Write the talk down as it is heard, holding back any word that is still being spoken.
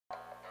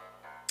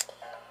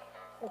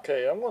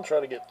Okay, I'm going to try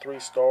to get 3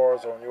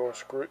 stars on You're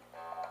Scrooged.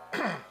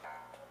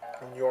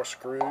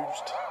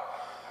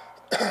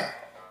 If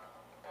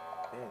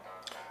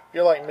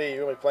you're like me,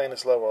 you're going to be playing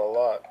this level a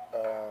lot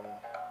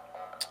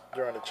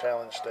during the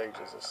challenge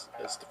stages.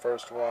 It's the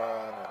first one,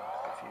 and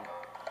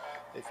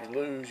if you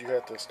lose, you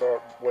have to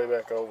start way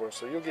back over.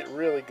 So you'll get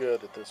really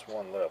good at this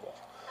one level.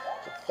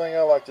 But the thing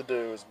I like to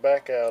do is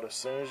back out as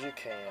soon as you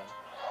can,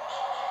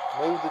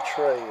 move the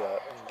tray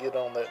up, and get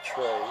on that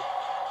tray.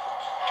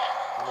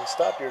 And then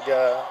stop your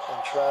guy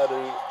and try to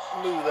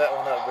move that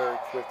one up very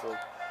quickly.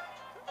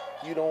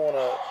 You don't want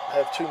to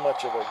have too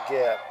much of a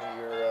gap when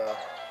you're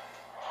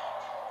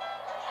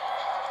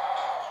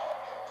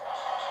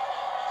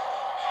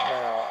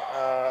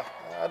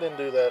I didn't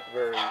do that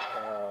very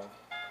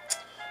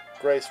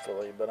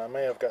gracefully, but I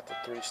may have got the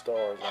 3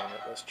 stars on it.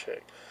 Let's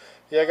check.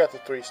 Yeah, I got the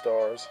 3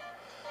 stars.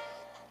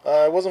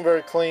 It wasn't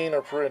very clean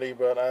or pretty,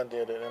 but I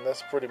did it, and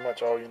that's pretty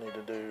much all you need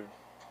to do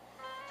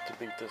to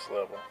beat this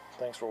level.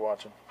 Thanks for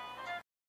watching.